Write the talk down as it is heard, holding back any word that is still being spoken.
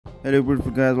Hello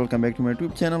beautiful guys, welcome back to my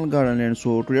YouTube channel Garden. And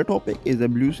so today's topic is a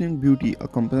Blooming Beauty, a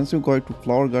comprehensive guide to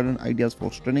flower garden ideas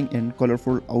for stunning and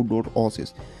colorful outdoor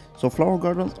oases. So flower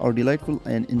gardens are delightful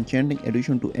and enchanting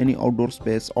addition to any outdoor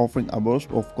space, offering a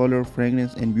burst of color,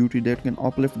 fragrance and beauty that can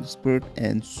uplift the spirit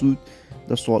and soothe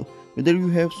the soul. Whether you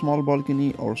have small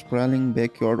balcony or sprawling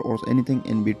backyard or anything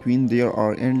in between, there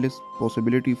are endless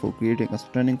possibilities for creating a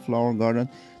stunning flower garden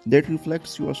that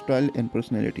reflects your style and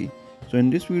personality. So in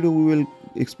this video we will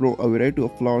explore a variety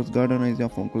of flowers garden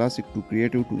ideas from classic to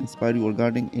creative to inspire your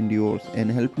gardening indoors and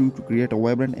help you to create a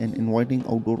vibrant and inviting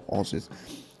outdoor oasis.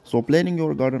 So planning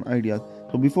your garden ideas.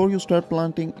 So before you start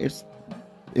planting, it's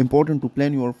important to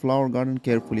plan your flower garden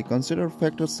carefully. Consider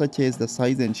factors such as the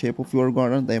size and shape of your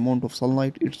garden, the amount of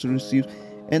sunlight it receives,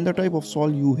 and the type of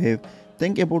soil you have.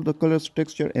 Think about the colors,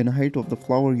 texture, and height of the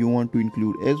flower you want to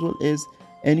include, as well as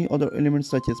any other elements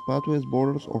such as pathways,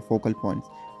 borders, or focal points.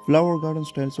 Flower garden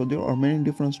style. So there are many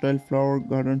different style flower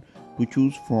garden to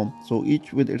choose from. So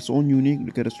each with its own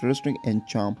unique characteristic and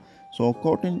charm. So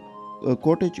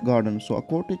cottage garden. So a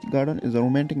cottage garden is a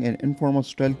romantic and informal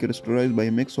style characterized by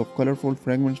a mix of colorful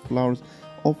fragrant flowers,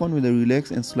 often with a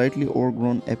relaxed and slightly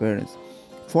overgrown appearance.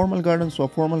 Formal garden. So a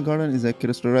formal garden is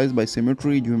characterized by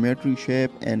symmetry, geometry,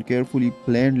 shape, and carefully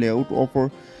planned layout,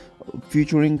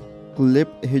 featuring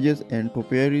clipped hedges and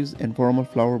topiaries and formal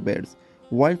flower beds.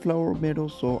 Wildflower meadow.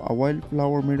 So a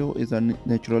wildflower meadow is a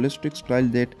naturalistic style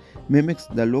that mimics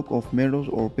the look of meadows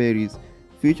or prairies,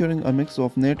 featuring a mix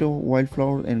of native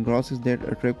wildflowers and grasses that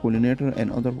attract pollinators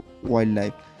and other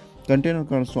wildlife. Container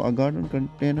garden. So a garden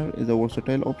container is a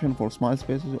versatile option for small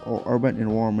spaces or urban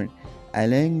environment,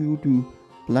 allowing you to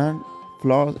plant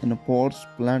flowers in pots,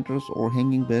 planters, or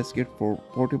hanging basket for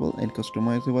portable and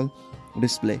customizable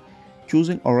display.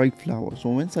 Choosing a right flower. So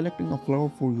when selecting a flower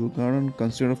for your garden,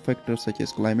 consider factors such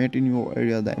as climate in your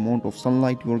area, the amount of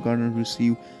sunlight your garden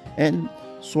receives, and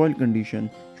soil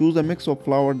condition. Choose a mix of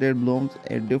flowers that blooms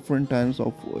at different times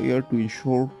of year to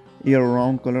ensure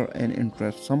year-round color and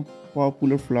interest. Some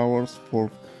popular flowers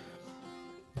for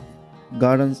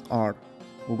gardens are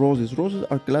roses. Roses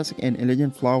are classic and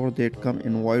elegant flowers that come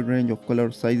in a wide range of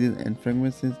colors, sizes, and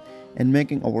fragrances, and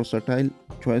making a versatile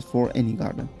choice for any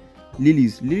garden.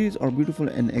 Lilies. Lilies are beautiful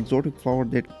and exotic flower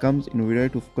that comes in a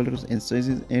variety of colors and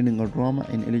sizes, adding a drama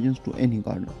and elegance to any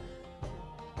garden.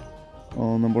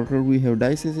 Number 2, we have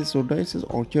dices. So dices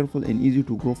are cheerful and easy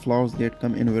to grow flowers that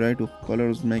come in a variety of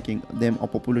colors, making them a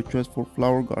popular choice for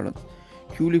flower gardens.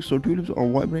 Tulips. So tulips are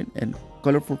vibrant and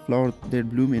colorful flowers that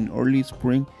bloom in early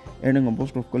spring, adding a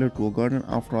burst of color to a garden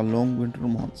after a long winter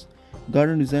months.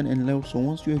 Garden design and layout. So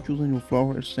once you have chosen your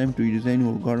flower, it's time to design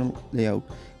your garden layout.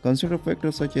 Consider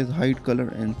factors such as height, color,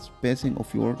 and spacing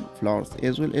of your flowers,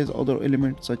 as well as other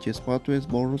elements such as pathways,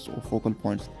 borders, or focal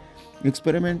points.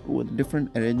 Experiment with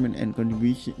different arrangement and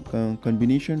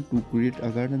combination to create a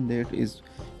garden that is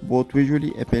both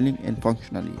visually appealing and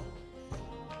functionally.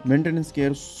 Maintenance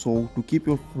care. So to keep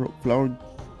your flower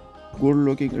good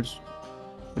looking, it's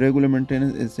regular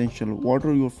maintenance is essential.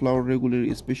 Water your flower regularly,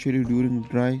 especially during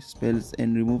dry spells,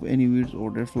 and remove any weeds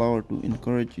or dead flower to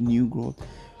encourage new growth.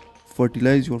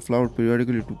 Fertilize your flowers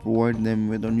periodically to provide them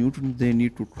with the nutrients they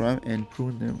need to thrive, and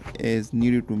prune them as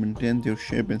needed to maintain their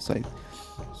shape and size.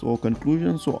 So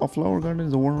conclusion. So a flower garden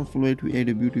is a wonderful way to add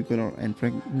a beauty, color, and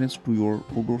fragrance to your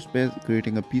outdoor space,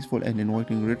 creating a peaceful and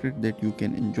inviting retreat that you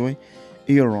can enjoy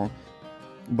year round.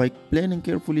 By planning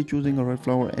carefully, choosing a right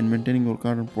flower, and maintaining your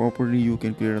garden properly, you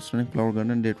can create a stunning flower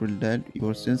garden that will delight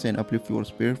your sense and uplift your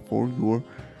spirit for your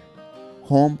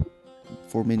home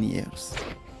for many years.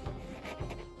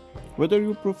 Whether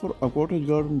you prefer a cottage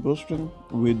garden bursting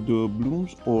with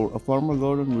blooms or a farmer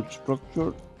garden with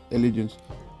structured elegance,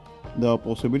 the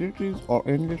possibilities are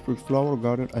endless with flower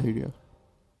garden ideas.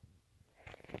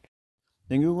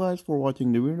 Thank you guys for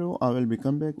watching the video. I will be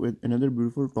come back with another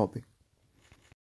beautiful topic.